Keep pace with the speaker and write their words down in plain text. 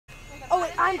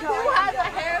I'm going. Who has a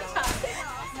hair tie?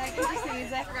 I just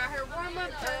sneeze. I Forgot her warm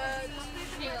up.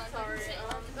 Sorry.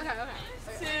 Okay.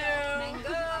 Two.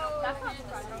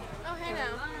 Oh, hey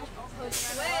now. Wait.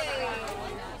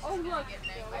 Oh, look.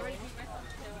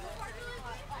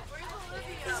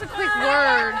 Just a quick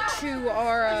word to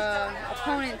our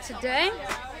opponent today.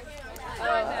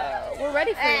 We're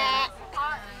ready for you.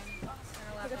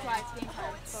 That's why it's being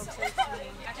hard.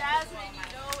 Jasmine, you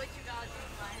know what you gotta do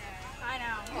with my hair. I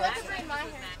know. You have to braid my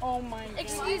hair. Oh my God.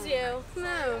 Excuse you.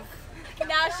 Move.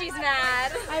 Now she's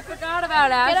mad. I forgot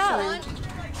about Ashley.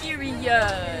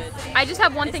 Period. I just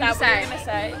have one thing to say.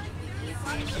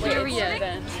 Period.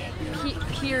 Then.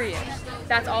 Period.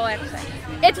 That's all I have to say.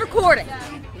 It's recording.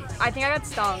 I think I got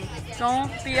stung.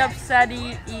 Don't be upset.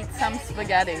 Eat some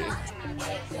spaghetti.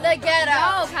 The ghetto.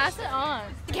 Oh, pass it on.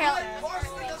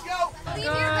 Leave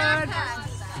your backpack.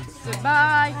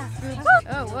 Goodbye.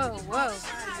 Oh, whoa.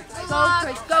 Go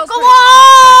crazy. Go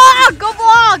vlog! Go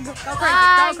vlog! Go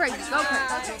crazy. Go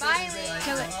crazy. Bye, Lee.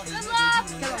 Kill it. Good luck.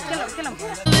 Kill him.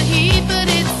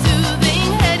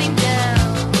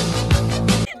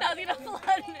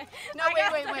 No,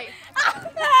 wait.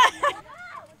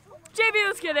 JB,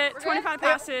 let's get it. 25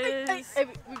 passes. Hey,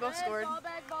 we both scored.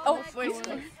 Oh, wait.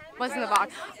 Was in the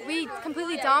box. We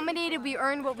completely dominated. We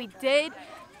earned what we did.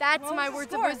 That's my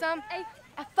words of wisdom.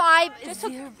 A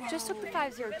 5-0. Just took the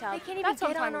 5-0 down. They can't even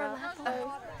get on our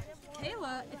level.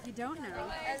 Kayla, if you don't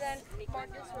know,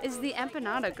 is the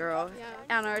empanada girl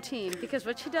on our team because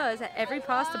what she does at every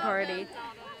pasta party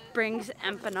brings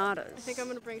empanadas. I think I'm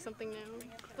gonna bring something new,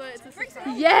 but it's a 6.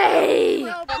 Yay!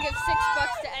 I'll give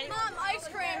 $6 to anyone. Mom, ice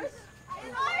cream.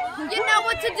 You know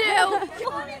what to do.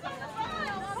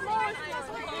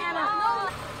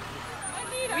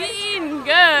 We eating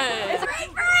good.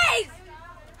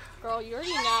 Girl, you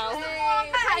already know.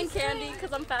 I'm candy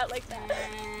because I'm fat like that.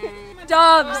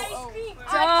 Dubs!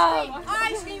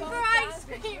 Ice cream for ice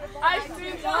cream. Ice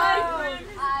cream.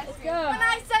 Let's go. When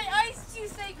I say ice, you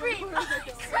say cream.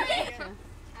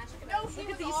 Look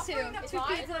at these two. 2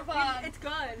 kids in a pod. It's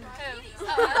good.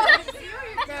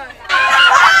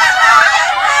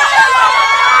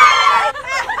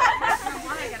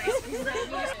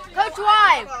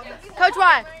 Coach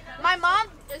Y, my mom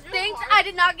thinks I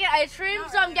did not get ice cream,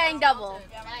 so I'm getting double.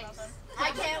 I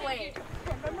can't wait.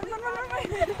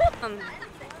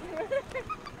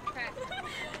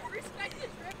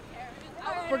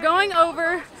 We're going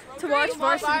over to watch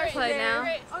varsity play now.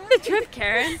 The trip,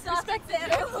 Karen.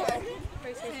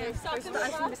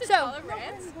 So,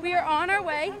 we are on our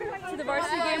way to the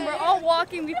varsity game. We're all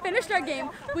walking. We finished our game.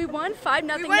 We won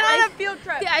 5-0. We went on a field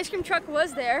trip. The ice cream truck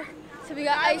was there. So we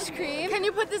got ice cream. Can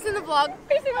you put this in the vlog?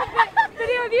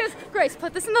 Video views. Grace,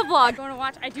 put this in the vlog. Going to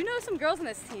watch. I do know some girls on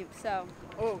this team, so.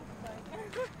 Oh.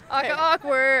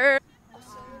 Awkward.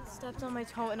 Stepped on my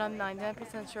toe and I'm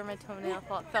 99% sure my toenail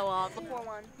fell off.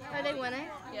 4-1. Are they winning?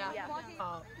 Yeah.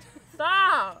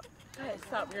 Stop! Hey,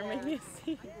 stop. You're making me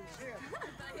see.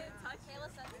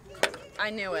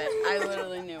 I knew it. I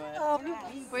literally knew it.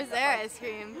 Where's their ice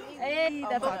cream? Hey,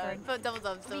 that's awkward. Double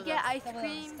dubs. We get ice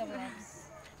cream.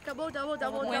 Double.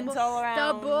 Wins all around.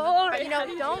 Double. But you know,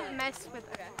 don't mess with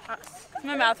us. Is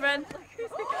my mouth red?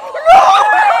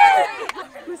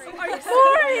 Are you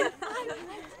sorry?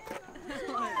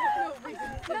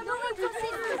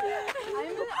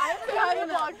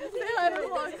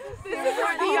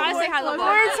 You gotta say hi to the vlog.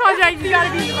 We're in contact. You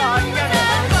gotta be in the vlog. You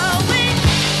gotta be.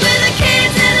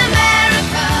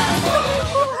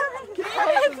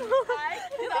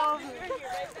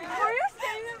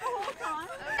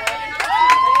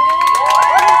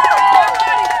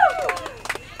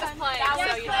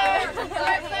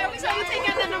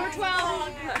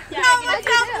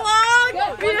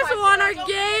 We just won our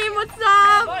game. What's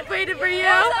up? Waited for you.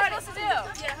 What am I supposed to do?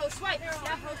 Yeah, host swipe.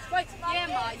 Yeah,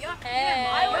 Maya. Hey.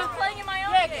 I was playing in my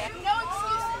own game. No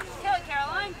excuses. Kill it,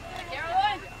 Caroline.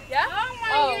 Yeah? Oh my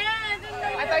God.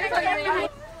 I thought you were talking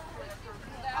about.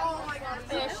 Oh my God.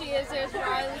 There she is. There's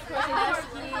Riley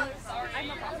Kozinski.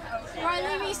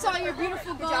 Riley, we saw your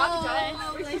beautiful goal. Good job today.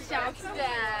 Nice job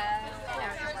today.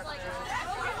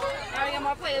 Now we got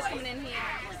more players coming in here.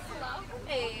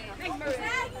 Hey.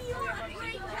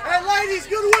 Hey ladies,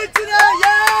 good win today!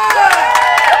 Yeah!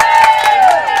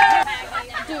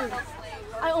 Dude,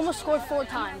 I almost scored 4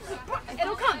 times.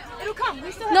 It'll come.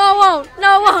 We still have No, it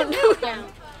won't. Yeah.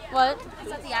 What?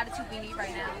 That's the attitude we need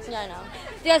right now. Yeah, I know.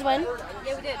 Did you guys win?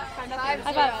 Yeah, we did. High five.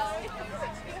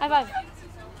 High five.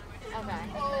 Okay.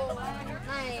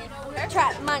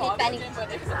 Trap money, Benny.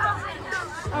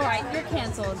 Alright, you're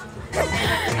canceled. What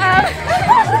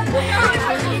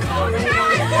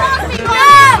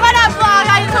up, vlog? I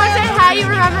just want to say hi. You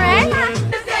remember it?